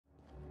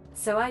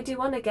So I do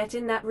want to get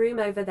in that room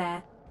over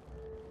there.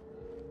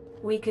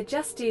 We could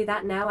just do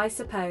that now, I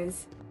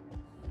suppose.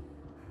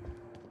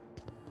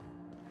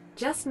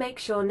 Just make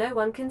sure no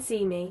one can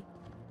see me.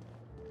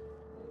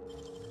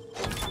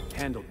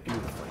 Handled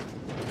beautifully.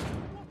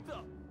 What the?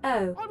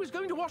 Oh. I was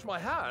going to wash my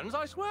hands,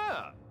 I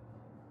swear.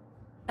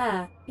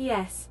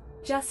 Yes.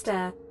 Just,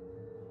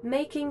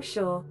 making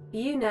sure,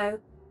 you know,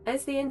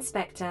 as the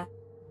inspector.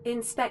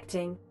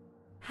 Inspecting.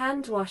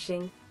 Hand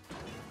washing.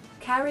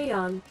 Carry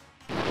on.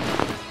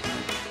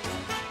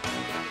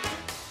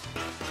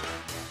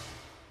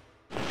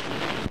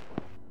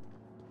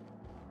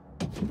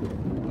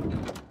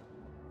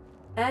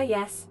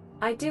 Yes,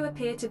 I do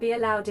appear to be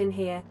allowed in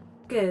here.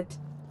 Good.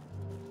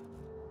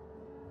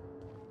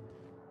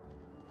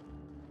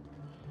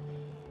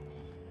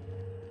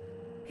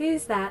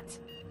 Who's that?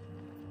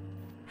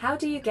 How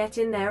do you get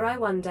in there, I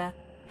wonder?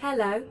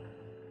 Hello?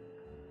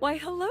 Why,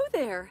 hello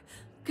there.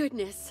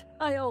 Goodness,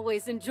 I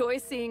always enjoy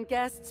seeing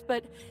guests,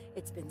 but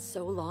it's been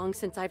so long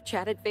since I've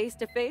chatted face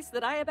to face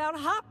that I about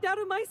hopped out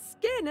of my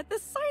skin at the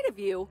sight of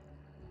you.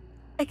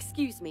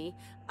 Excuse me,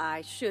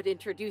 I should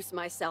introduce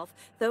myself,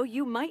 though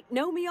you might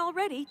know me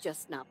already,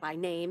 just not by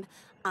name.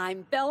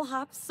 I'm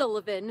Bellhop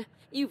Sullivan.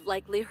 You've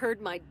likely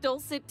heard my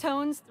dulcet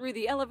tones through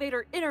the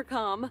elevator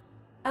intercom.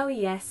 Oh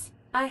yes,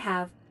 I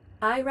have.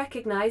 I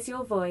recognize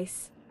your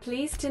voice.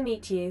 Pleased to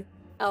meet you.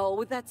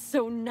 Oh, that's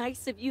so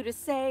nice of you to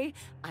say.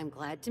 I'm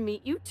glad to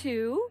meet you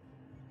too.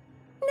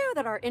 Now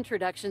that our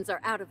introductions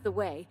are out of the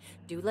way,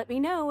 do let me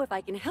know if I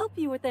can help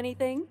you with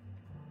anything.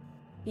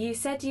 You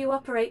said you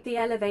operate the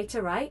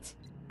elevator, right?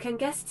 Can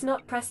guests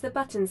not press the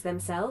buttons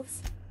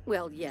themselves?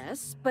 Well,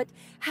 yes, but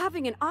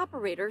having an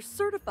operator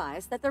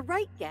certifies that the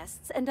right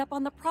guests end up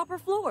on the proper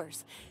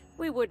floors.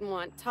 We wouldn't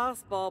want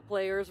tossball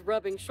players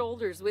rubbing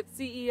shoulders with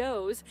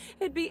CEOs.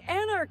 It'd be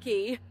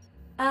anarchy.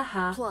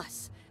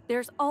 Plus,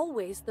 there's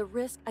always the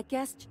risk a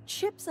guest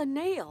chips a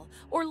nail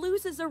or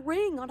loses a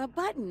ring on a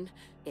button.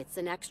 It's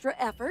an extra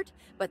effort,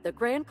 but the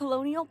Grand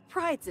Colonial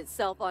prides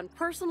itself on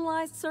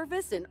personalized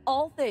service in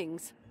all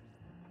things.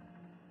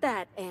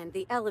 That and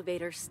the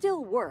elevator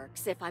still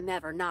works if I'm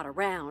ever not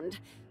around.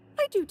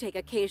 I do take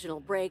occasional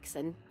breaks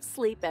and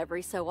sleep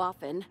every so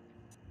often.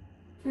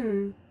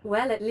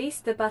 Well, at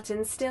least the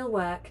buttons still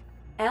work.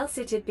 Else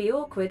it'd be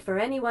awkward for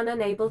anyone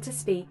unable to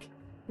speak.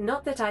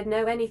 Not that I'd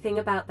know anything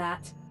about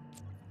that.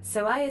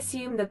 So I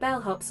assume the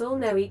bellhops all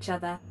know each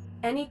other.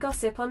 Any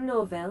gossip on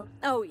Norville?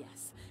 Oh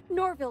yes,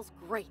 Norville's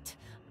great.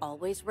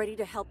 Always ready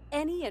to help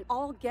any and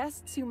all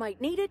guests who might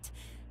need it.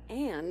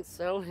 And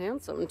so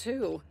handsome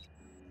too.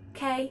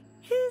 Kay?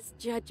 His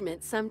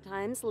judgment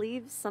sometimes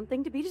leaves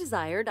something to be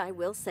desired, I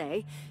will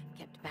say.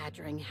 Kept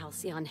badgering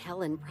Halcyon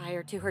Helen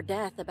prior to her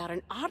death about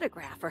an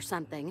autograph or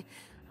something.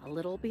 A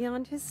little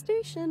beyond his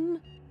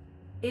station.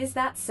 Is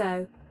that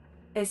so?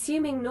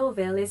 Assuming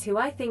Norville is who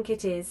I think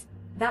it is,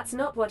 that's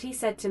not what he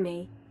said to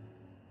me.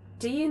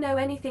 Do you know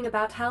anything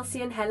about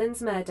Halcyon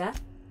Helen's murder?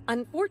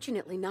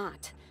 Unfortunately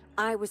not.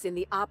 I was in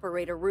the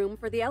operator room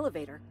for the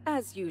elevator,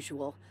 as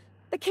usual.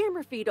 The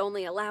camera feed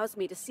only allows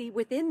me to see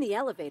within the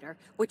elevator,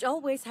 which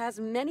always has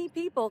many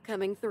people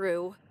coming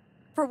through.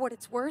 For what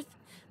it's worth,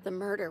 the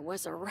murder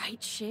was a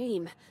right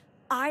shame.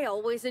 I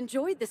always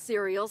enjoyed the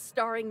serials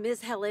starring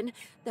Ms. Helen,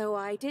 though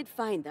I did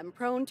find them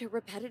prone to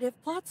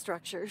repetitive plot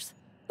structures.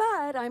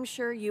 But I'm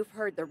sure you've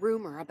heard the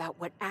rumor about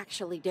what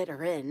actually did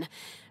her in.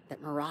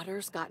 That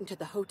marauders got into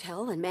the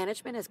hotel and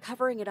management is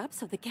covering it up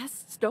so the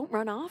guests don't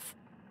run off?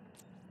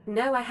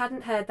 No, I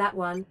hadn't heard that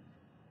one.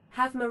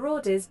 Have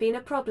marauders been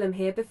a problem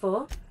here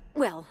before?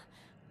 Well,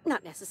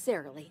 not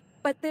necessarily,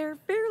 but they're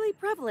fairly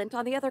prevalent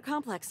on the other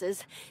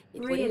complexes.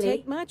 It wouldn't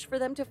take much for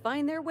them to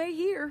find their way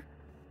here.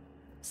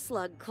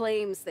 Slug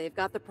claims they've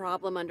got the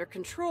problem under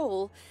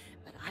control,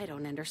 but I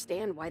don't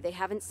understand why they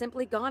haven't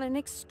simply gone and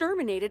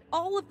exterminated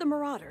all of the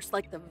marauders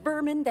like the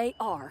vermin they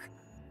are.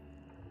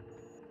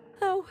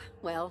 Oh,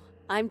 well,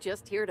 I'm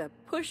just here to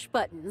push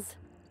buttons.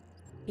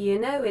 You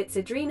know, it's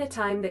Adrena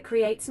time that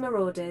creates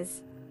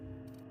marauders.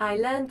 I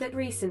learned that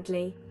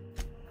recently.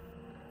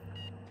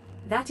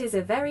 That is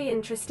a very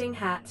interesting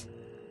hat.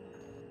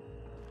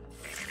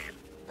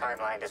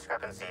 Timeline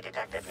discrepancy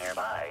detected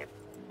nearby.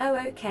 Oh,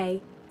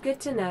 okay. Good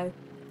to know.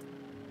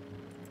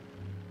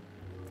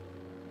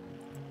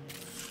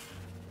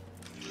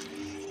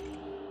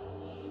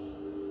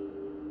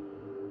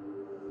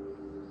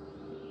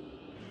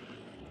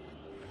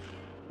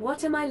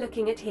 What am I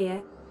looking at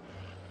here?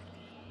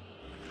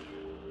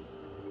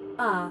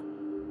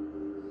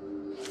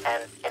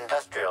 An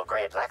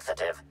industrial-grade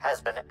laxative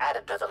has been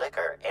added to the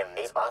liquor in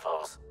these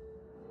bottles.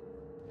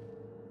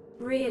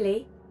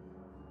 Really?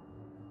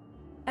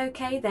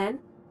 Okay then.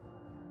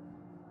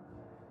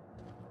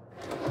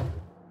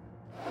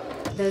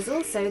 There's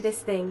also this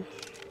thing.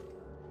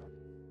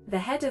 The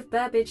head of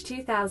Burbage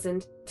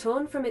 2000,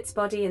 torn from its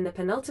body in the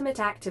penultimate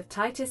act of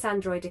Titus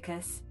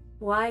Androidicus.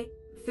 Why,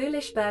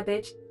 foolish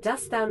Burbage,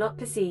 dost thou not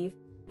perceive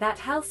that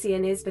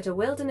Halcyon is but a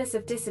wilderness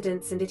of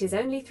dissidents, and it is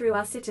only through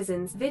our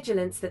citizens'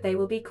 vigilance that they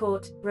will be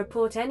caught?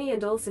 Report any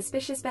and all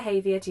suspicious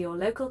behavior to your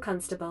local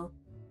constable.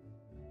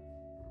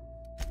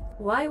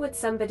 Why would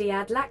somebody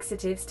add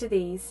laxatives to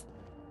these?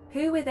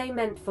 Who were they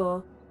meant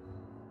for?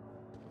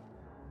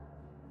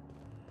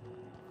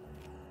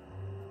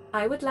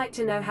 I would like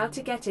to know how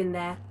to get in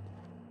there.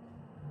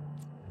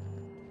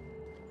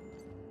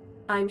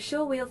 I'm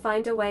sure we'll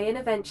find a way in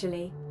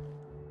eventually.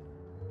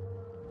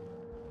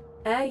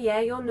 Yeah,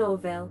 you're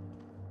Norville.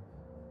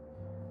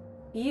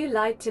 You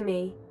lied to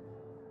me.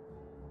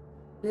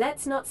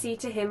 Let's not see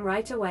to him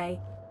right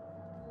away.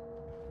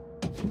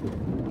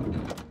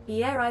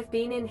 Yeah, I've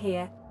been in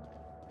here.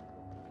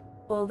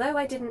 Although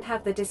I didn't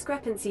have the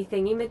discrepancy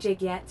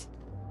thingy-majig yet.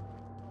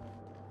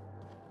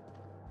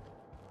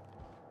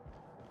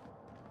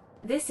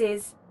 This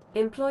is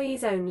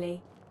employees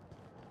only.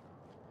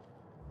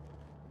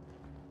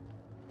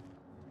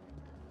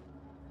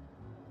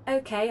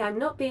 Okay, I'm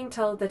not being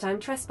told that I'm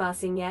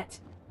trespassing yet.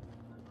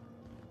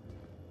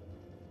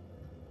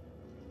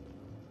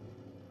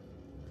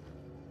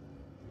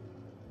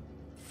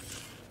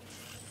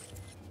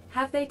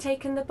 Have they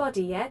taken the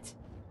body yet?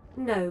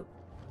 No.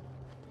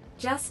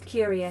 Just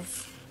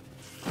curious.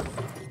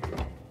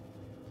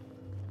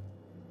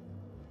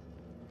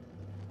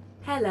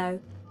 Hello.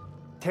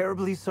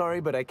 Terribly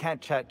sorry, but I can't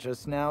chat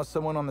just now.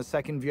 Someone on the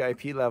second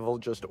VIP level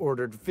just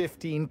ordered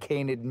 15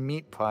 canid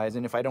meat pies,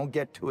 and if I don't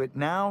get to it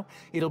now,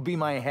 it'll be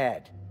my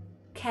head.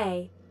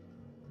 K.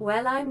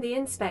 Well, I'm the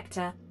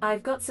inspector.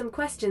 I've got some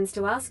questions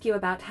to ask you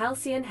about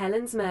Halsey and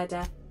Helen's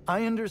murder.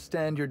 I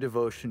understand your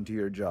devotion to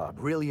your job,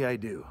 really I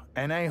do.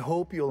 And I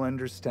hope you'll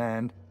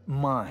understand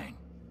mine.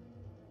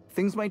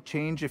 Things might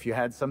change if you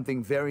had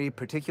something very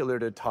particular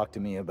to talk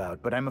to me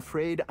about, but I'm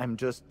afraid I'm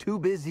just too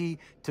busy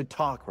to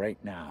talk right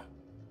now.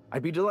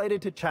 I'd be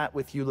delighted to chat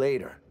with you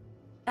later.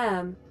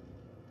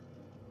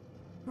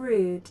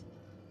 Rude.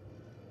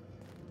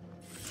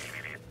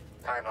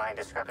 Timeline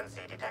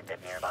discrepancy detected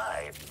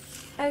nearby.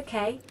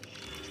 Okay.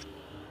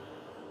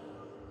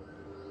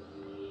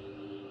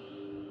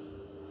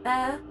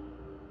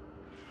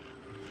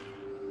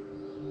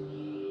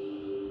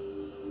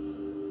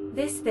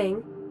 This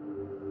thing?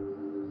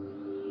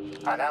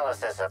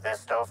 Analysis of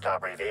this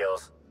stovetop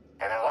reveals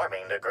an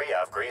alarming degree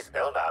of grease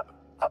buildup,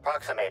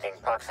 approximating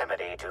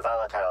proximity to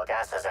volatile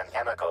gases and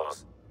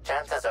chemicals.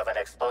 Chances of an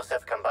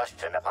explosive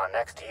combustion upon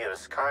next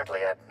use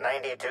currently at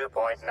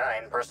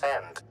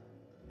 92.9%.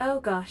 Oh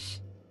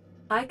gosh.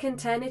 I can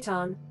turn it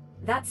on.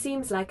 That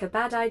seems like a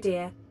bad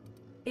idea.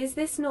 Is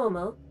this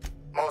normal?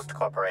 Most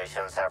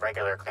corporations have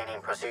regular cleaning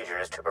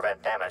procedures to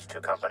prevent damage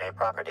to company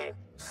property.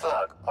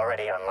 Slug,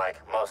 already unlike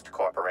most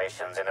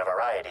corporations in a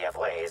variety of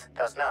ways,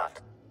 does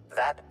not.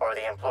 That or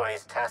the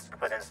employees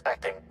tasked with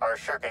inspecting are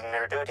shirking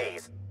their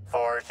duties.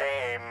 For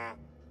shame.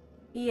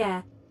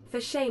 Yeah, for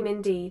shame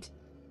indeed.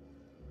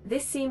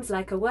 This seems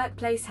like a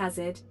workplace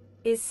hazard.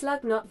 Is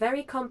Slug not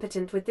very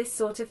competent with this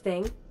sort of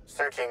thing?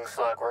 Searching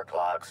Slug work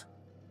logs.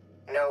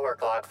 No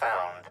work log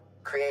found.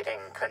 Creating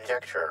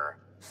conjecture.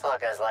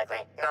 Slug has likely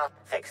not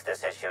fixed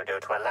this issue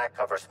due to a lack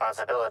of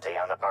responsibility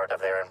on the part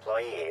of their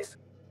employees.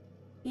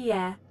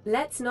 Yeah,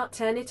 let's not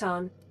turn it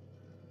on.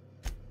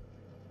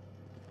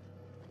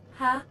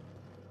 Huh?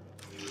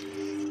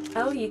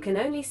 Oh, you can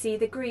only see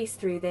the grease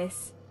through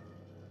this.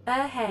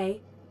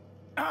 Hey.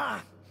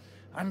 Ah!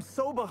 I'm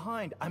so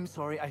behind. I'm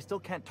sorry, I still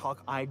can't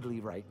talk idly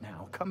right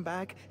now. Come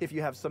back if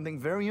you have something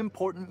very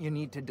important you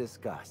need to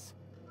discuss.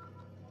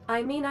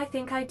 I mean, I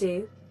think I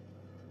do.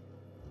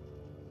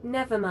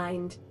 Never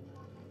mind.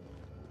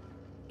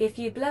 If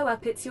you blow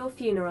up, it's your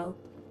funeral.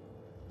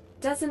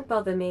 Doesn't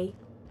bother me.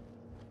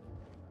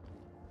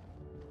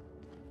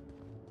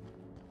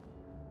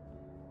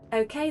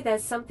 Okay,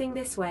 there's something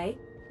this way.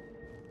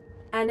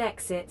 An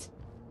exit.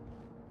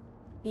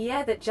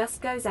 Yeah, that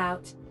just goes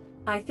out.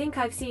 I think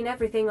I've seen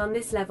everything on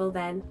this level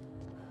then.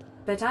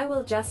 But I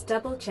will just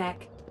double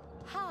check.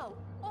 How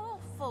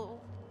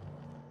awful!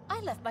 I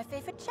left my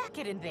favorite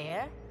jacket in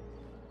there.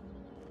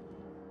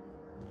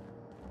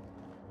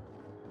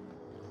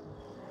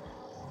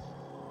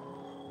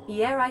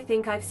 Yeah, I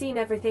think I've seen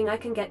everything I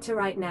can get to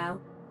right now.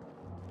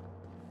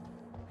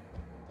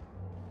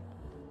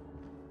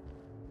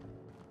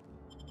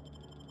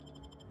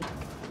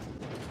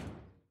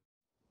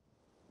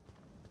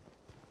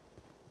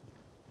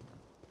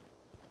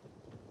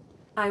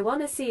 I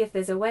want to see if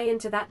there's a way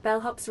into that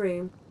bellhop's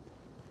room.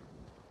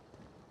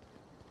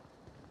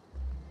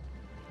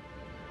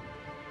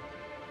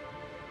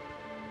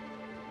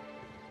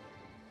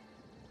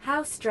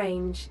 How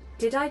strange.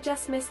 Did I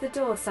just miss the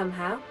door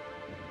somehow?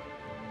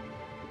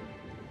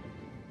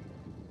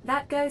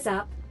 That goes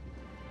up.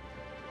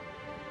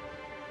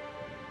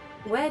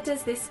 Where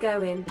does this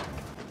go in?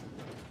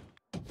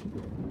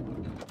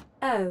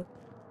 Oh.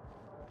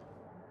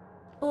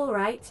 All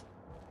right.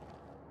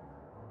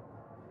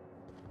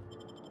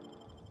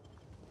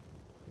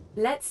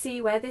 Let's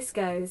see where this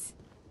goes.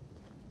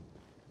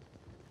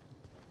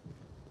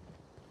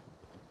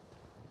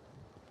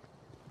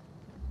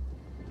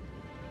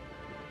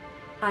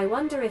 I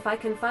wonder if I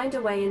can find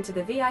a way into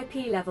the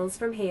VIP levels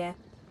from here.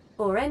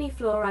 Or any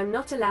floor I'm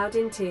not allowed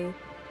into.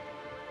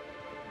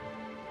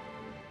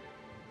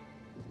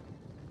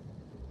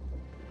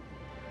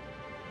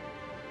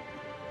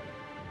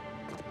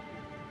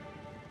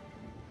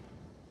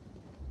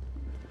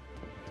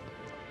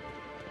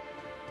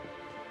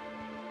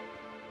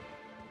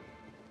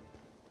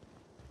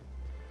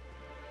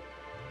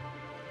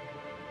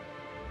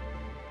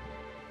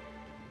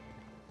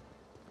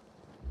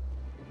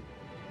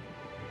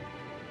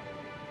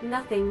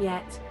 Nothing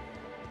yet.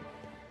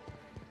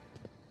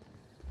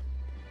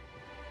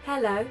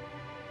 Hello?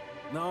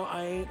 No,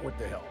 I ain't. What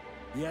the hell?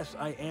 Yes,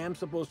 I am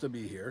supposed to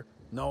be here.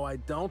 No, I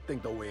don't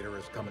think the waiter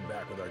is coming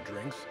back with our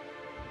drinks.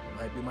 It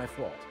might be my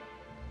fault.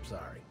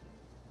 Sorry.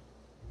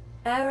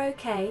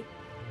 Okay.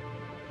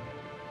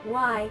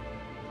 Why?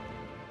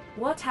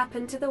 What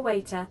happened to the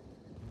waiter?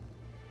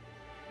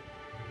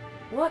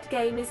 What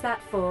game is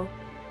that for?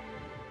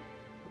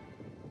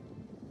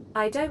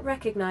 I don't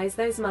recognize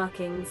those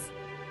markings.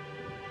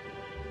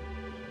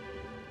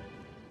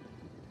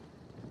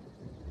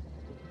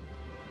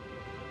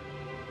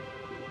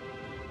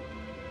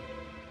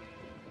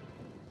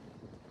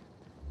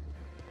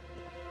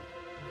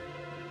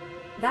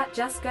 That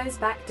just goes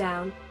back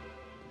down.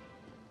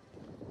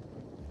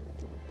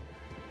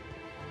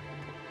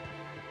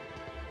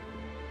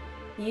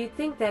 You'd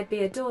think there'd be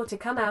a door to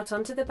come out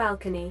onto the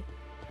balcony.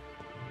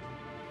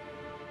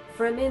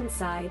 From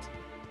inside.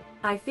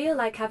 I feel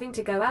like having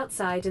to go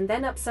outside and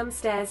then up some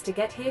stairs to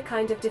get here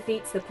kind of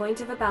defeats the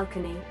point of a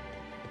balcony.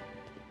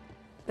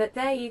 But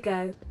there you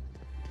go.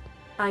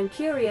 I'm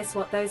curious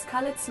what those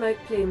colored smoke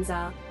plumes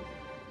are.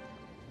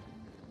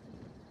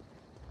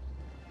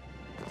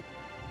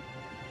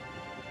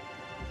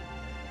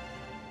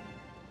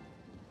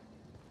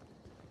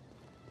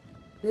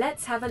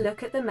 Let's have a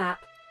look at the map.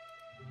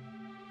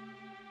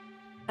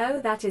 Oh,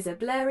 that is a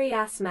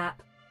blurry-ass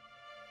map.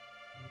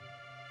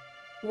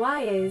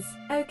 Why is...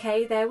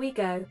 Okay, there we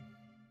go.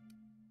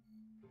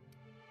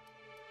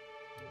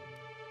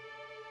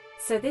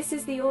 So this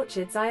is the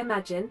orchards, I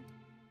imagine?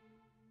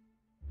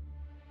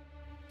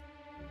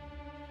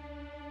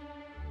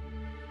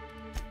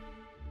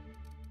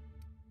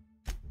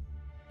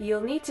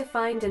 You'll need to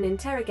find and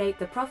interrogate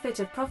the Prophet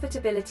of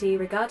Profitability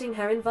regarding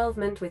her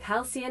involvement with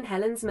Halsey and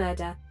Helen's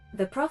murder.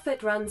 The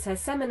Prophet runs her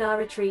seminar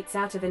retreats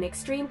out of an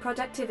extreme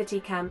productivity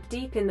camp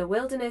deep in the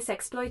Wilderness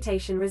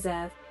Exploitation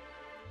Reserve.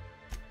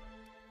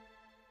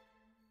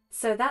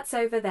 So that's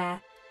over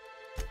there.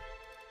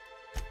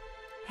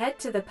 Head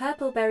to the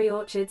Purpleberry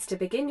Orchards to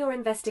begin your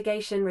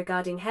investigation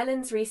regarding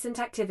Helen's recent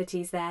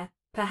activities there.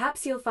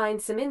 Perhaps you'll find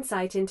some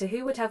insight into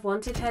who would have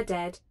wanted her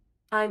dead.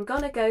 I'm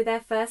gonna go there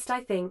first,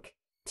 I think.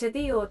 To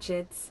the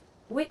orchards.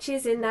 Which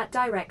is in that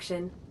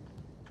direction.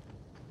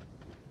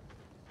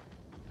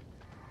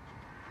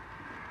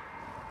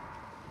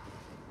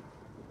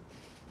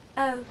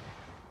 Oh.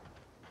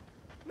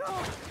 No!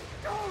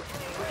 Don't!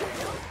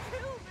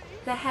 Kill me!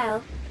 The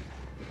hell?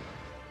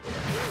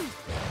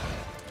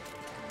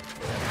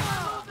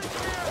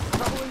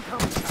 Trouble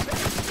incoming.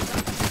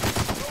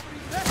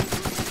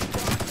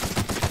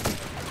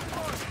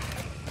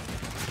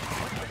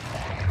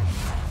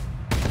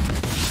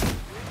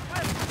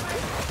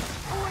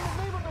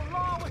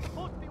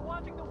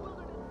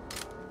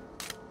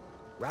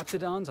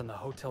 Raptidons on the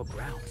hotel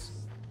grounds.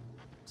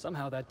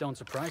 Somehow that don't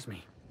surprise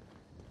me.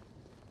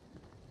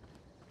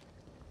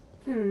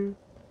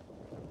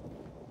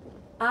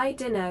 I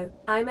dunno,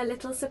 I'm a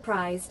little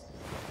surprised.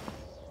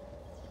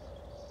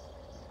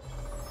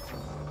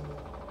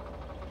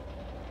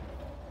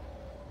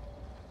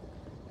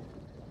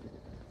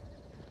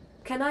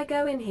 Can I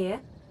go in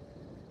here?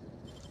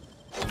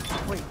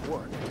 Great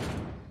work.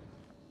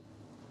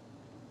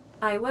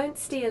 I won't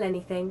steal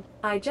anything,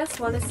 I just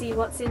want to see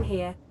what's in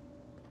here.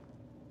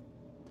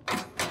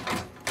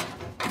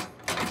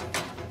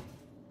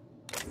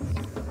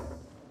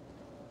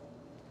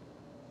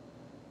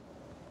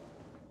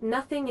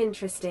 Nothing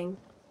interesting.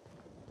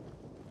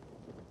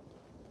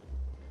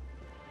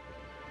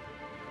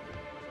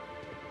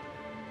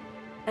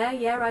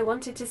 Yeah, I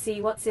wanted to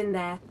see what's in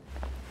there.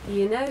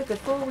 You know,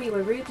 before we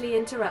were rudely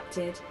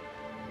interrupted.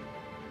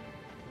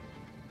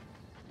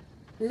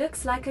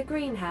 Looks like a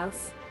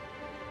greenhouse.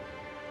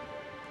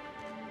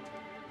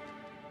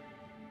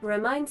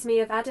 Reminds me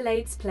of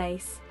Adelaide's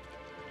place.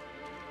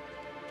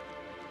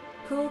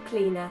 Pool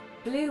cleaner,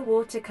 blue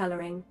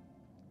watercoloring.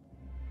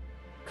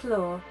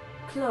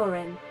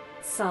 Chlorine,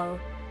 sol.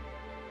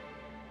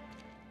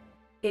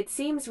 It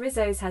seems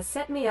Rizzo's has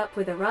set me up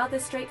with a rather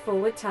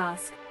straightforward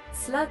task.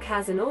 Slug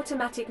has an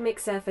automatic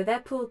mixer for their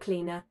pool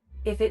cleaner.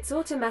 If it's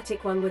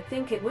automatic, one would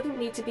think it wouldn't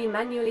need to be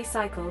manually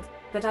cycled,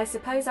 but I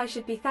suppose I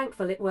should be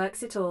thankful it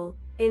works at all.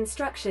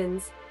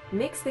 Instructions: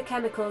 mix the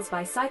chemicals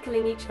by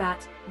cycling each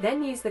vat,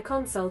 then use the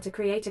console to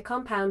create a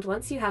compound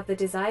once you have the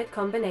desired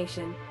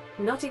combination.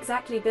 Not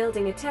exactly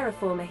building a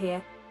terraformer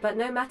here, but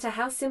no matter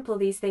how simple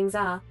these things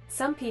are,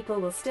 some people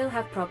will still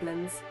have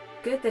problems.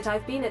 Good that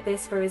I've been at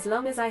this for as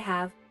long as I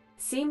have.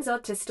 Seems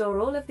odd to store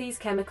all of these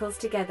chemicals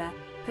together.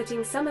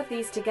 Putting some of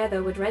these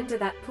together would render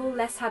that pool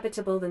less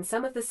habitable than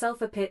some of the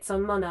sulfur pits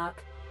on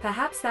Monarch.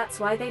 Perhaps that's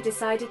why they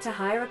decided to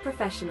hire a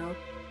professional.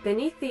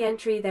 Beneath the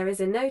entry there is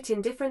a note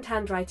in different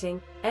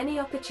handwriting: any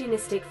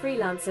opportunistic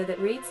freelancer that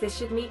reads this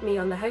should meet me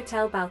on the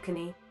hotel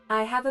balcony.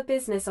 I have a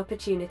business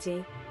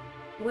opportunity.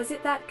 Was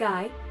it that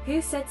guy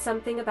who said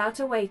something about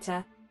a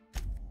waiter?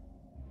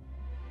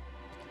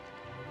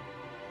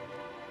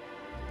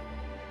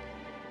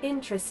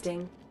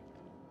 Interesting.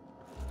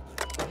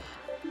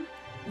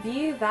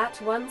 View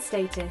VAT 1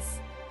 status.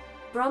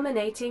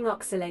 Brominating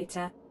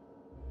oxalator.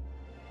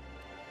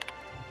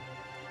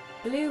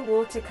 Blue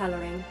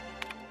watercoloring.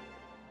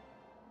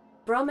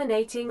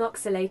 Brominating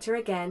oxalator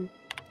again.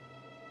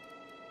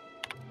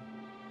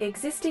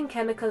 Existing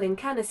chemical in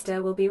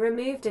canister will be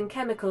removed and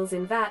chemicals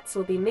in vats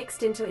will be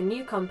mixed into a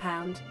new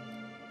compound.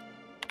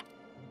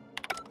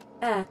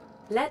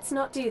 Let's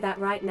not do that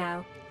right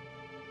now.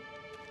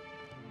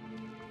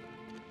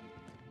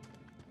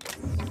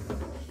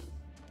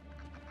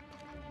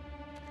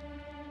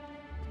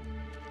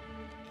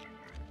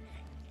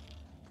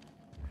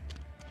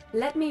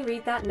 Let me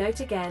read that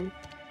note again.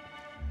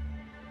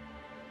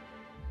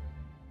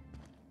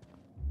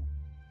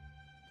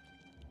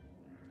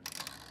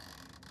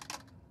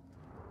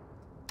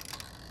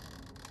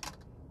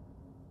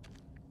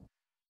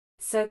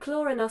 So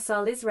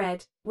chloranosol is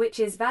red, which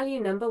is value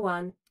number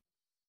 1.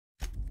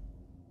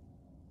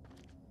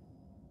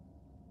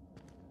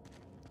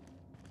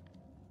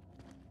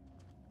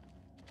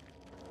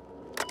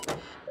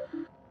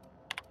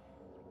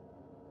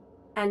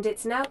 And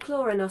it's now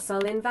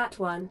chloranosol in vat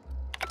 1.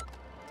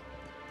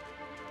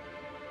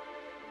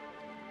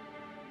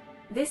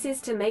 This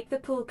is to make the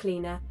pool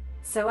cleaner,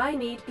 so I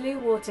need blue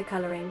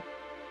watercoloring.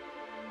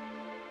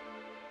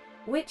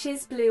 Which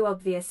is blue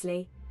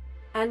obviously.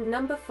 And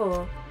number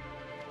 4.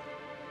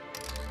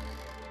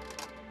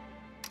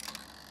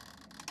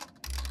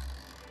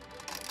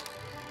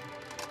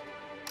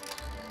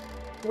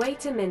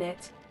 Wait a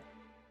minute.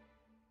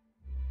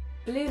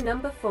 Blue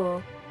number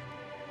 4.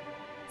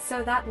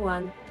 So that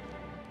one.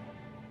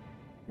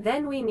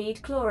 Then we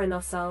need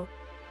chloranosol,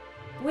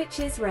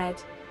 which is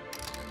red.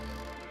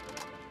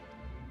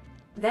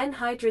 Then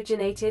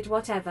hydrogenated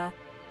whatever.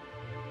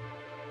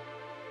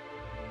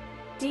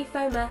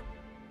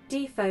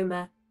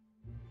 Defoamer,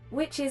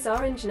 which is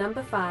orange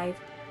number 5.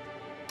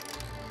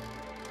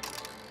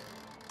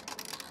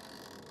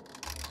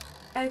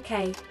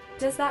 Okay,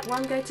 does that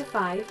one go to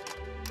 5?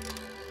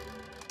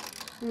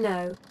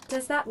 No.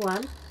 Does that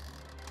one?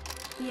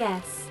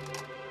 Yes.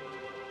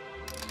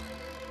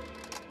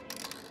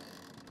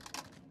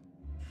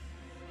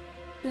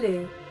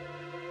 Blue,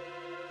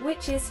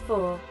 which is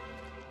 4.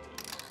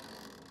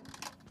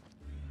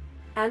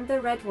 And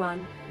the red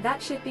one.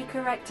 That should be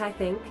correct, I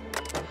think.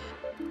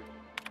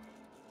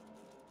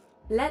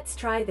 Let's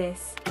try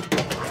this.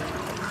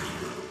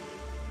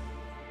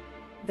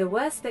 The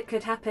worst that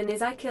could happen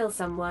is I kill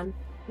someone.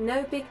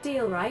 No big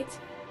deal, right?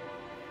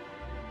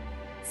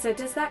 So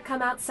does that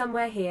come out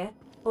somewhere here?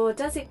 Or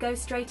does it go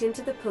straight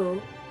into the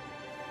pool?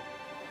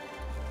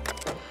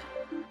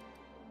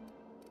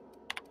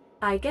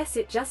 I guess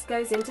it just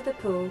goes into the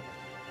pool.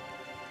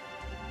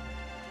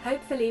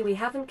 Hopefully we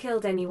haven't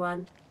killed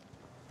anyone.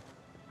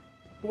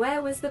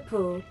 Where was the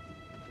pool?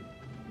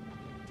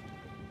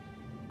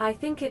 I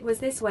think it was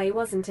this way,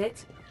 wasn't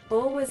it?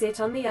 Or was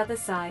it on the other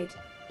side?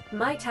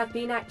 Might have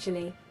been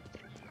actually.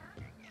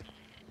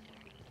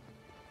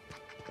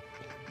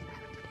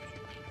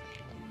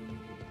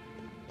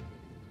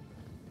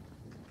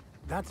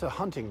 That's a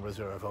hunting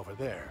reserve over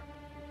there,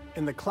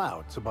 in the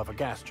clouds above a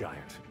gas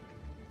giant.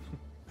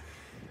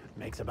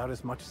 Makes about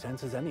as much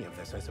sense as any of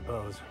this, I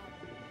suppose.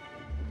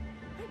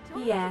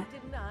 Yeah.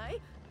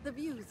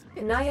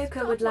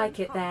 Nyoka would like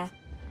it there.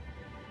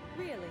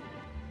 Really?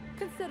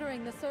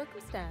 Considering the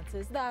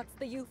circumstances, that's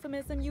the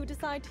euphemism you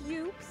decide to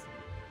use?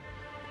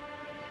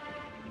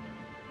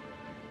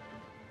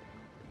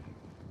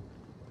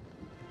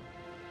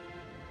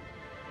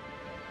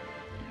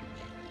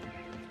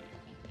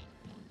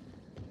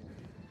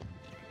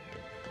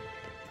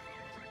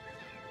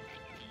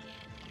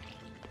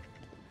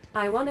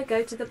 I want to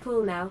go to the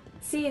pool now,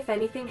 see if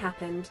anything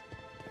happened.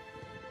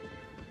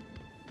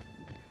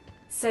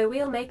 So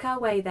we'll make our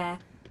way there.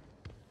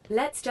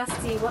 Let's just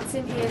see what's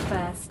in here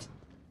first.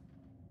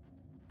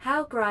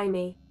 How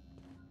grimy.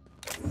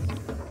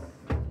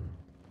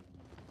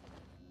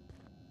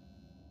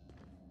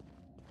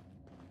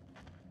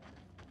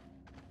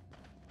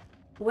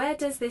 Where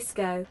does this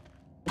go?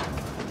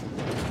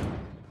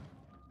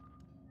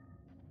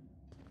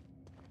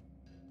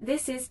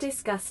 This is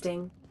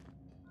disgusting.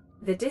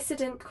 The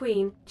Dissident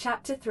Queen,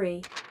 Chapter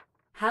 3.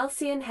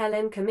 Halcyon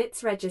Helen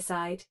commits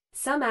regicide.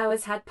 Some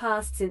hours had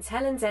passed since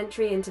Helen's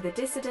entry into the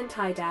dissident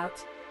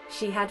hideout.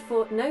 She had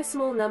fought no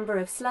small number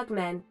of slug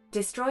men,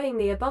 destroying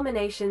the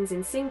abominations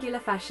in singular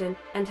fashion,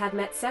 and had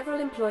met several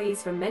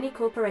employees from many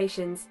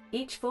corporations,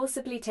 each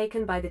forcibly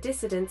taken by the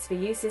dissidents for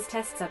use as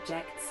test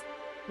subjects.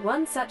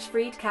 One such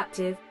freed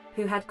captive,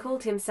 who had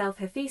called himself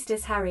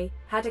Hephaestus Harry,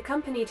 had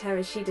accompanied her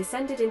as she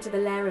descended into the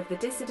lair of the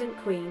dissident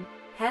queen.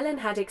 Helen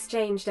had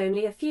exchanged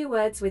only a few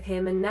words with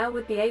him and now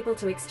would be able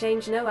to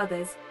exchange no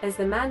others, as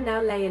the man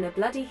now lay in a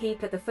bloody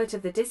heap at the foot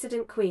of the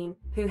dissident queen,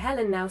 who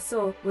Helen now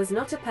saw was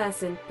not a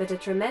person, but a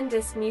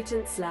tremendous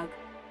mutant slug.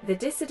 The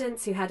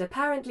dissidents who had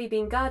apparently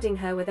been guarding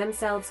her were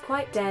themselves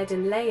quite dead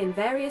and lay in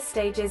various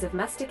stages of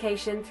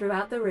mastication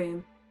throughout the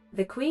room.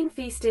 The queen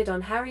feasted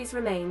on Harry's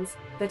remains,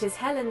 but as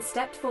Helen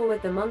stepped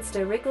forward the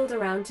monster wriggled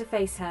around to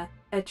face her.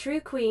 A true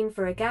queen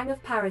for a gang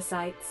of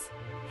parasites.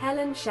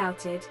 Helen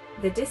shouted.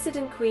 The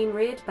dissident queen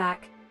reared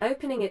back,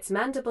 opening its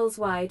mandibles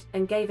wide,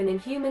 and gave an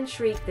inhuman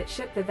shriek that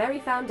shook the very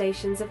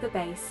foundations of the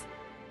base.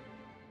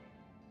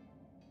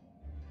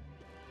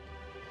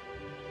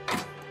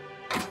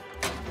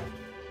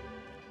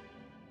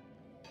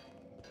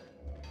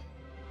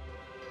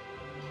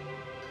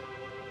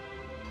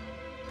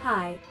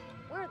 Hi.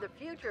 We're the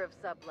future of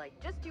sublight.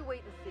 Just you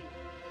wait and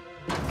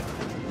see.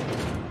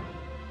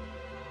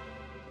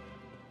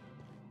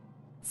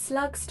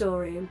 Slug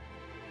storeroom.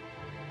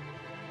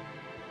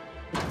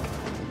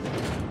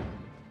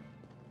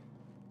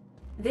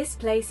 This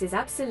place is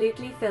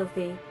absolutely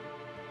filthy.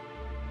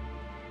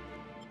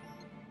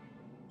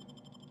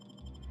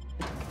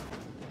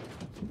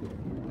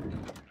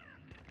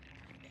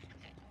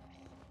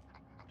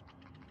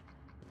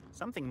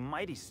 Something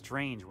mighty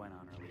strange went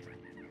on earlier.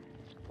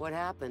 What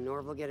happened?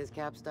 Norval get his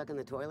cap stuck in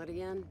the toilet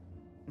again?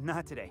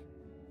 Not today.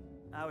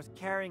 I was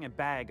carrying a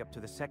bag up to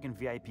the second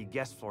VIP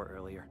guest floor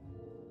earlier.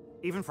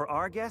 Even for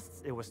our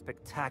guests, it was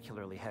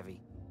spectacularly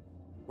heavy.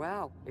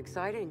 Wow,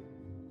 exciting.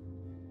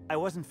 I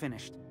wasn't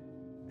finished.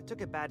 I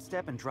took a bad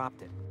step and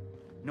dropped it.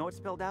 Know what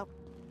spilled out?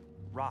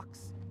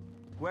 Rocks.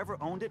 Whoever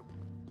owned it...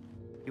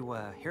 You,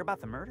 hear about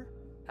the murder?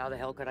 How the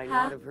hell could I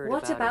not have heard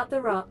what about it?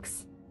 the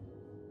rocks?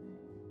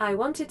 I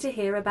wanted to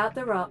hear about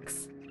the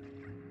rocks.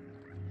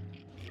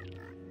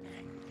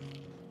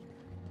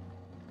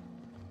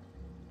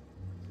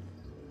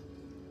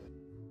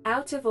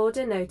 Out of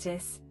order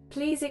notice.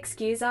 Please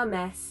excuse our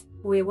mess.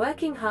 We're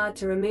working hard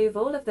to remove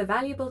all of the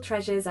valuable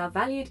treasures our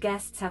valued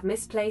guests have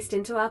misplaced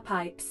into our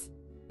pipes.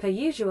 Per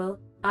usual,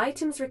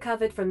 items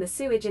recovered from the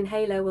sewage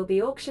inhaler will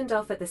be auctioned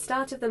off at the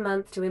start of the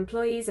month to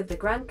employees of the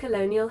Grand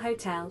Colonial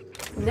Hotel.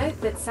 Note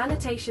that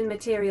sanitation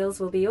materials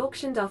will be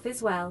auctioned off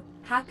as well.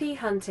 Happy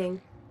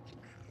hunting.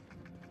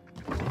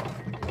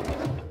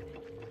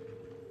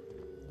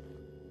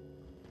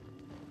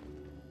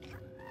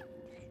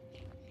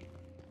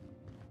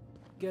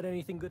 Get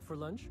anything good for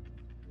lunch?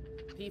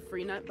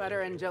 Pea-free nut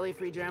butter and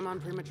jelly-free jam on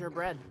premature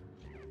bread.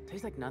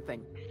 Tastes like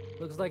nothing.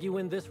 Looks like you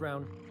win this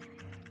round.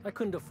 I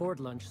couldn't afford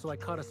lunch, so I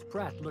caught a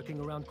Sprat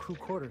lurking around crew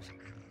quarters.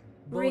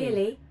 Bony,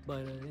 Really?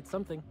 But it's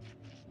something.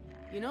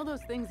 You know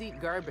those things eat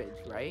garbage,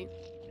 right?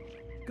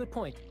 Good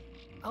point.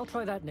 I'll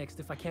try that next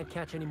if I can't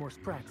catch any more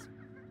Sprats.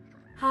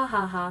 Ha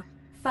ha ha.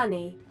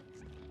 Funny.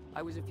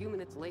 I was a few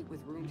minutes late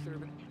with room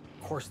service.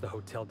 Of course the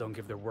hotel don't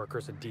give their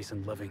workers a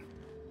decent living.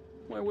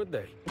 Why would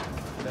they?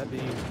 That'd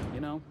be,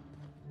 you know,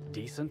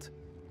 decent.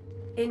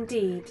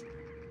 Indeed.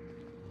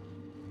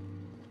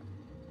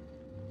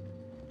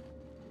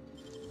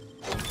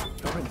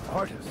 You're an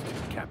artist,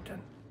 Captain.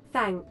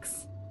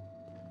 Thanks.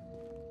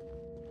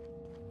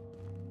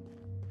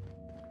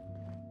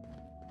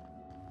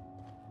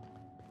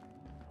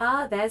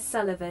 Ah, there's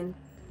Sullivan.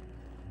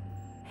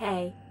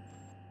 Hey.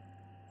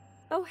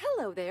 Oh,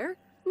 hello there.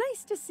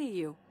 Nice to see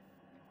you.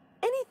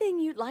 Anything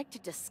you'd like to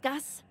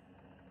discuss?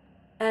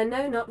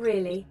 No, not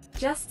really.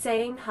 Just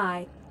saying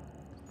hi.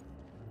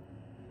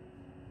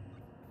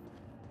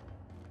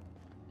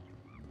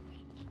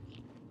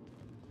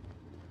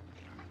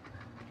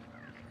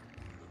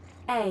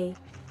 A.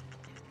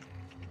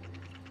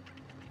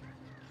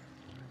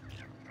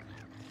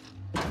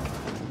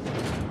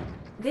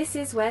 This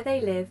is where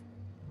they live.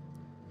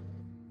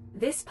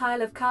 This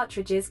pile of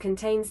cartridges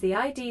contains the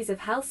IDs of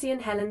Halsey and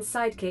Helen's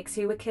sidekicks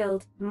who were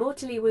killed,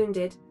 mortally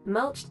wounded,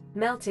 mulched,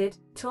 melted,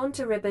 torn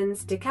to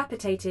ribbons,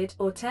 decapitated,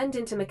 or turned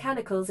into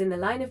mechanicals in the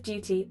line of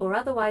duty or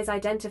otherwise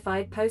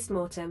identified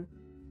post-mortem.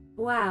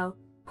 Wow,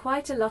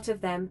 quite a lot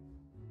of them.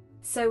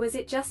 So was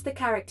it just the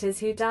characters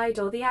who died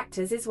or the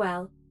actors as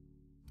well?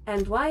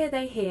 And why are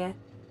they here?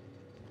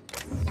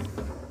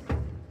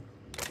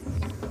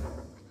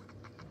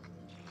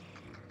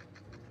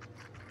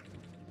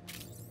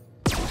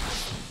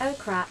 Oh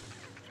crap.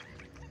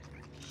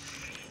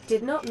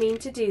 Did not mean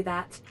to do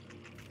that.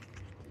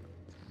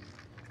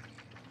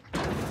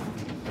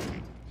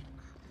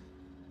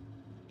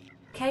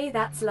 Okay,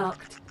 that's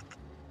locked.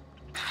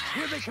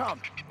 Here they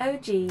come! Oh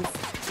geez.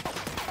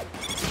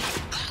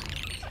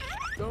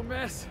 Don't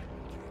mess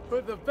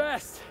with the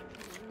best!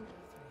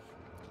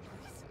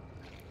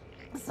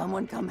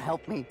 Someone come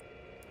help me.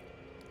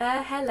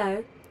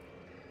 Hello.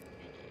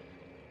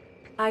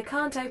 I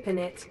can't open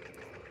it.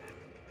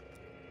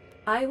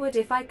 I would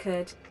if I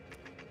could.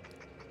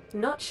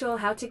 Not sure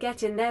how to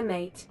get in there,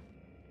 mate.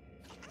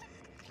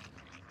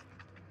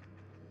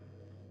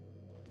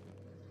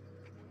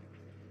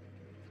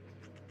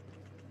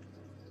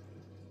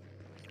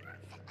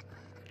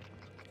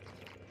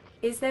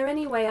 Is there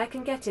any way I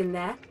can get in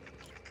there?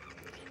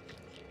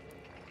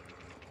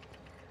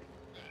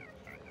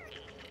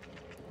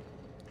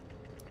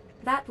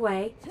 That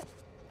way.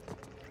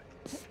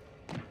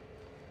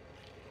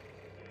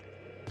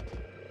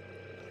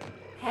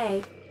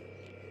 Hey.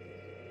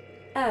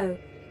 Oh.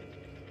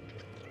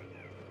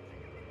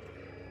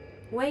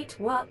 Wait,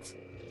 what?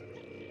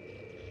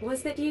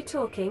 Was that you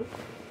talking?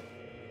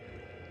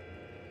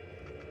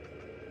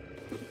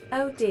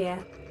 Oh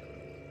dear.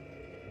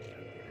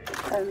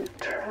 I'm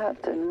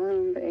trapped in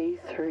room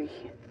A3.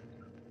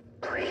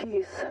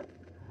 Please,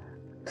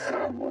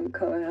 Someone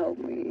come help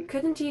me.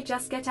 Couldn't you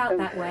just get out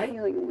that way? I'm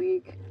feeling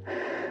weak.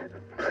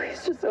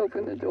 Please just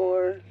open the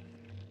door.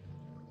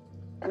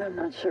 And I'm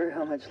not sure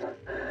how much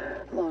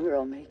longer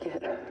I'll make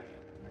it.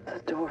 The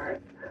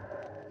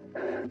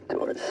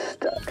door's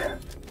stuck.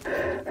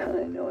 And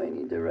I know I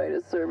need to write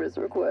a service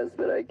request,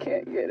 but I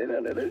can't get it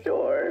under the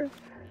door.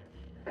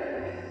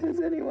 Is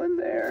anyone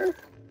there?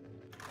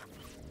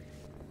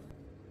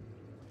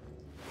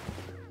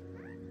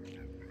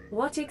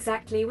 What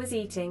exactly was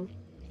eating?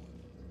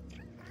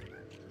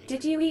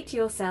 Did you eat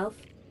yourself?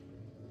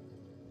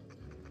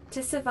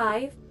 To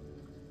survive?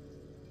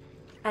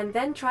 And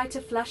then try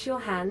to flush your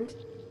hand?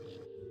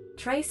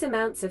 Trace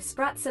amounts of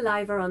Sprat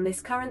saliva on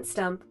this current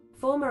stump,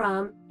 former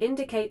arm,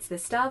 indicates the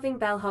starving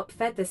bellhop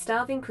fed the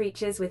starving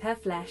creatures with her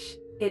flesh.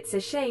 It's a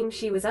shame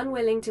she was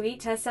unwilling to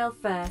eat herself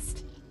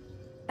first.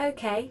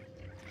 Okay.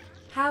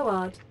 How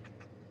odd.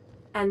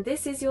 And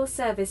this is your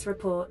service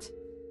report.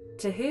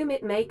 To whom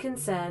it may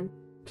concern,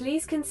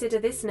 please consider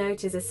this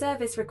note as a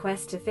service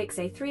request to fix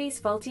A3's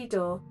faulty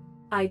door.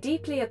 I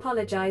deeply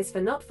apologize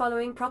for not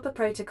following proper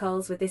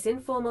protocols with this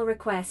informal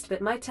request,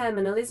 but my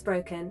terminal is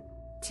broken.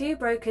 Too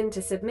broken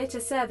to submit a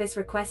service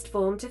request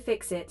form to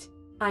fix it.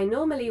 I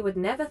normally would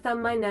never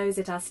thumb my nose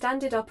at our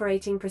standard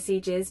operating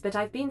procedures, but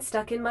I've been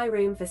stuck in my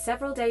room for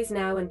several days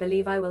now and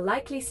believe I will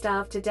likely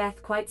starve to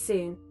death quite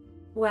soon.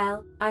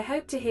 Well, I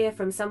hope to hear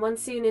from someone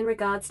soon in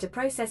regards to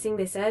processing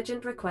this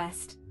urgent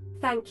request.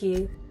 Thank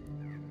you.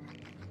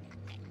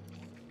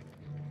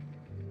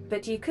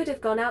 But you could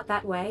have gone out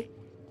that way.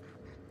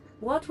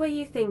 What were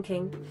you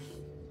thinking?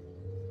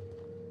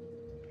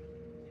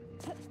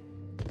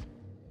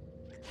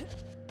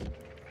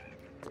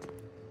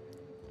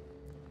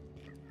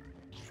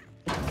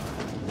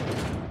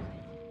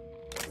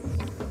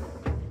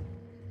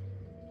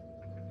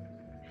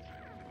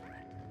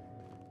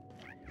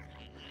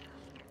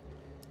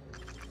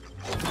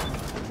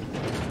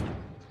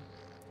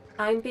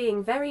 I'm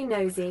being very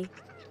nosy.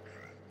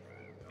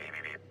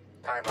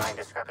 Timeline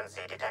discrepancy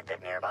detected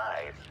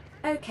nearby.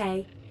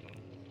 Okay.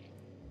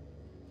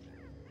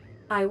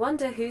 I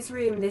wonder whose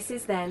room this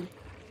is then.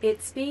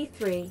 It's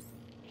B3.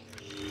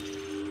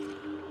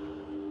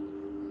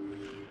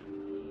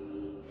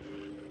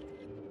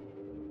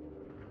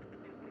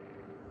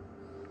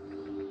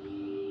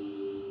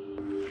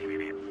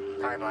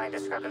 Timeline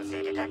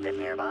discrepancy detected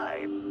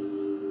nearby.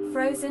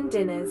 Frozen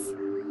dinners.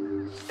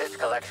 This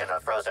collection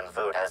of frozen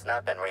food has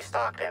not been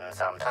restocked in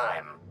some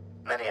time.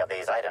 Many of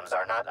these items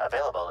are not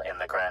available in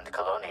the Grand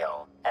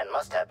Colonial, and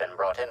must have been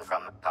brought in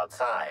from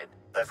outside.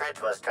 The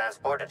fridge was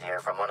transported here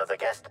from one of the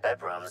guest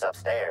bedrooms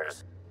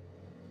upstairs.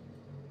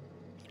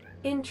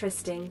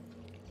 Interesting.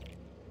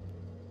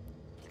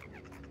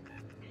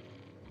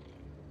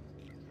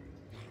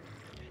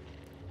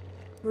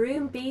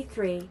 Room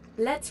B3.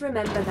 Let's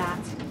remember that.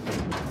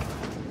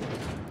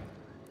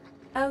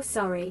 Oh,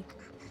 sorry.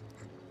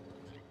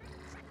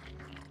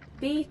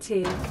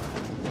 B2.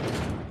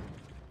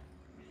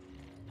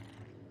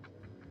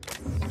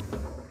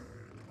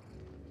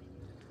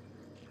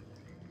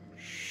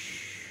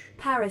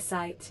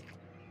 Parasite.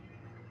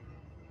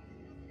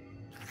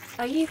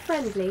 Are you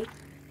friendly?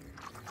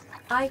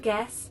 I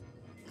guess.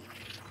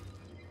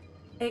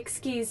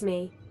 Excuse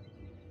me.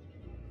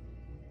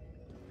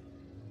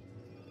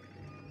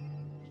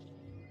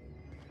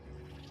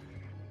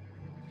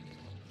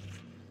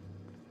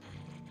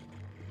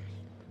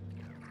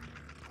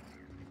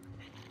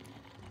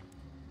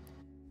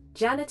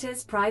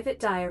 Janitor's private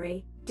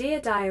diary.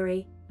 Dear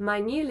diary, my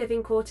new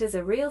living quarters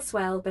are real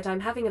swell, but I'm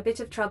having a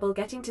bit of trouble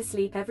getting to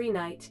sleep every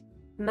night.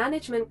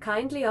 Management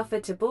kindly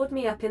offered to board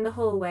me up in the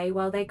hallway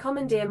while they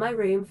commandeer my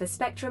room for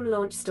Spectrum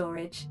launch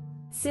storage.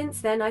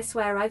 Since then I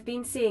swear I've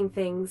been seeing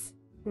things.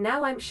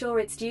 Now I'm sure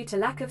it's due to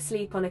lack of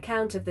sleep on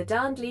account of the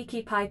darned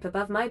leaky pipe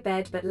above my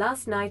bed, but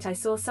last night I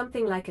saw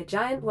something like a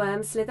giant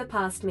worm slither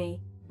past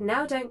me.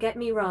 Now don't get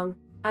me wrong,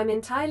 I'm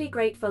entirely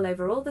grateful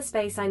over all the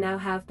space I now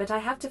have, but I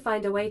have to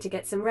find a way to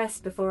get some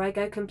rest before I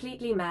go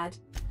completely mad.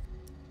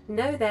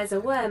 No, there's a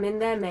worm in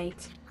there,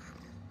 mate.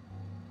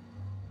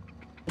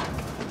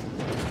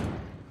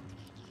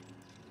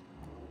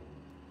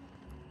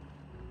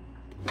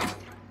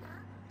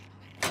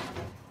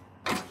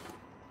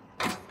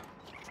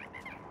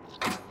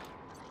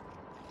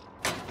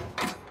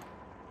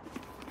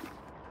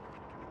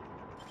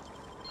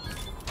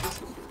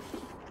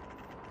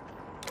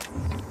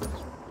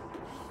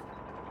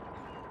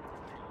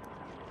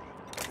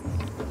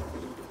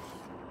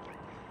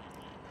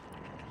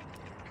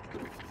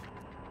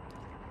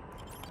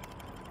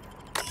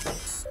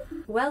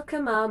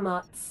 Welcome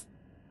Mots.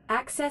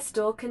 Access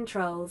door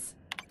controls.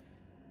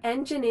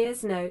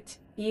 Engineer's note.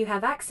 You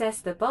have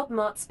accessed the Bob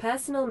Mott's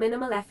personal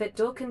minimal effort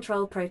door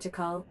control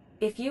protocol.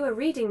 If you are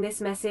reading this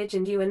message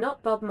and you are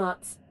not Bob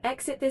Mott's,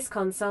 exit this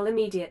console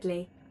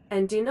immediately.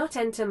 And do not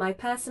enter my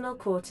personal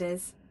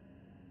quarters.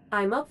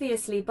 I'm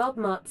obviously Bob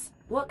Mott's,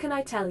 what can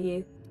I tell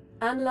you?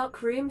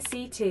 Unlock room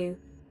C2.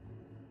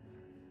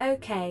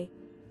 Okay.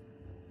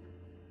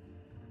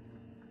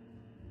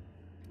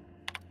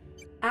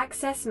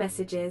 Access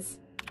messages.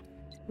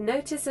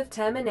 Notice of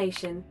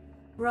termination.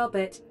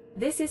 Robert,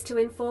 this is to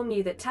inform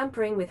you that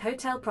tampering with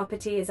hotel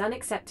property is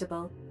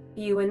unacceptable.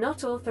 You were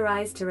not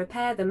authorized to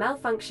repair the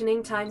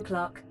malfunctioning time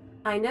clock.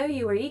 I know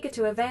you were eager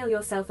to avail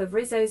yourself of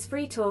Rizzo's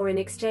free tour in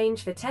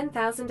exchange for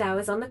 10,000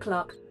 hours on the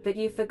clock, but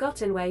you've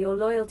forgotten where your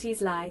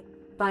loyalties lie.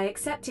 By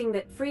accepting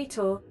that free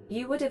tour,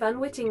 you would have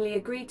unwittingly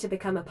agreed to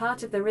become a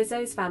part of the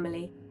Rizzo's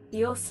family.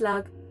 You're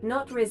Slug,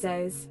 not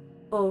Rizzo's.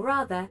 Or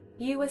rather,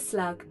 you were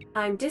Slug.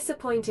 I'm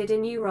disappointed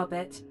in you,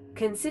 Robert.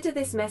 Consider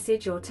this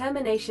message your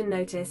termination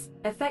notice,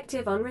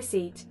 effective on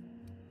receipt.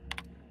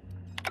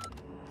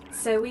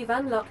 So we've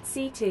unlocked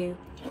C2.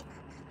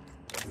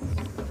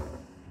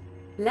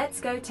 Let's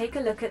go take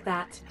a look at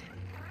that.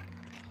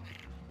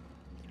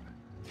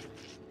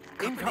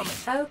 Incoming.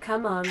 Oh,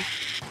 come on.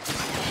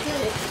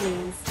 Kill it,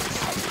 please.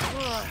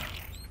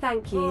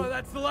 Thank you. Oh,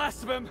 that's the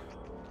last of him.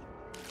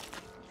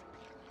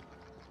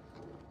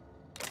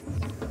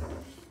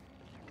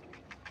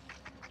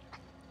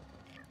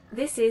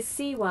 This is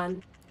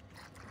C1.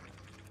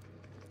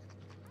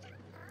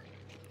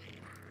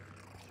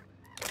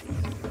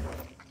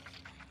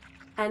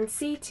 And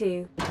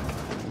C2.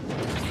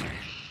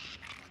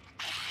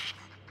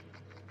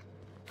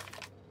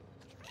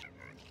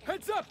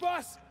 Heads up,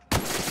 boss!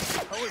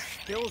 Our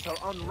skills are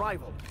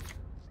unrivaled.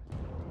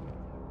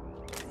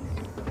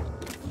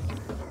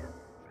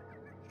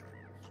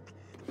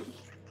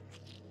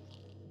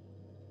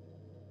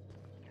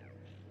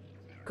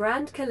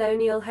 Grand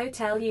Colonial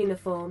Hotel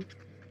uniform.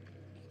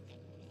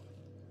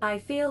 I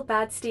feel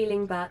bad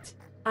stealing, but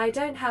I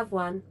don't have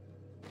one.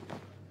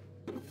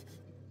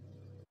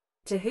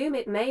 To whom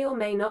it may or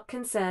may not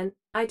concern,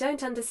 I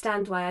don't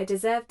understand why I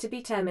deserve to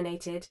be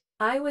terminated.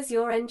 I was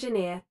your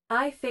engineer.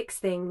 I fix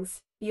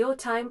things. Your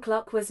time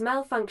clock was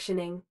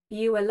malfunctioning.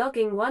 You were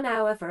logging 1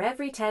 hour for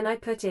every 10 I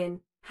put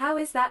in. How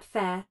is that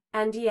fair?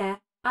 And yeah,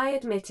 I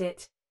admit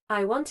it.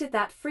 I wanted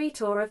that free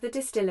tour of the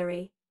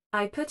distillery.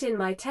 I put in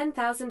my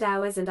 10,000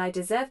 hours and I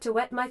deserve to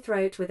wet my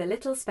throat with a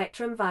little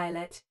Spectrum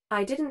Violet.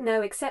 I didn't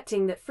know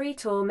accepting that free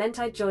tour meant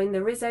I'd join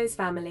the Rizzo's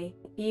family.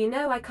 You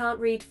know I can't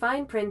read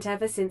fine print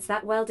ever since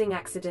that welding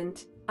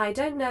accident. I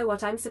don't know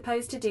what I'm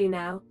supposed to do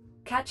now.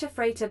 Catch a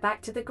freighter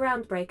back to the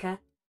Groundbreaker.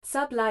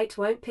 Sublight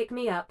won't pick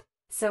me up.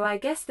 So I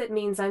guess that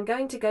means I'm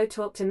going to go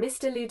talk to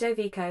Mr.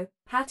 Ludovico,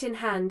 hat in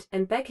hand,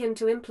 and beg him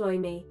to employ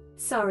me.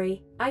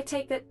 Sorry, I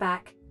take that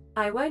back.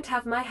 I won't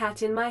have my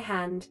hat in my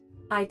hand.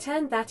 I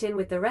turned that in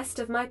with the rest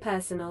of my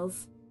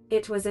personals.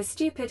 It was a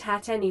stupid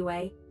hat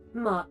anyway.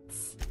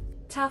 Mots.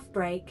 Tough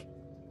break.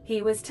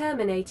 He was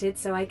terminated,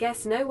 so I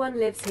guess no one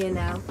lives here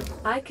now.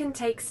 I can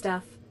take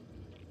stuff.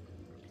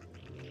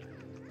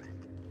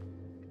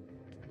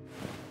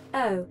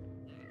 Oh.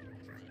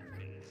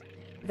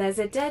 There's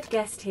a dead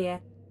guest here.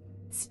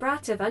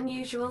 Sprat of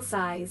unusual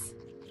size.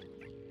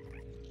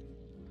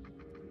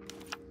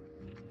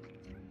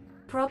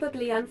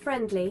 Probably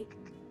unfriendly.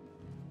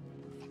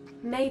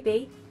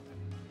 Maybe.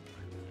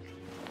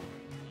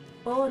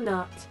 Or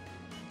not.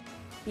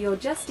 You're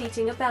just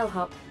eating a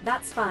bellhop,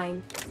 that's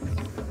fine.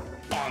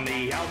 On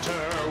the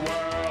outer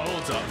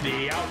worlds of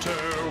the outer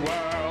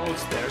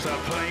worlds, there's a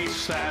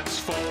place that's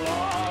full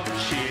of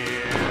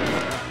cheer.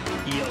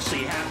 You'll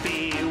see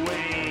happy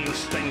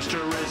wings, thanks to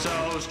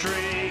Rizzo's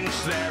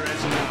drinks. There is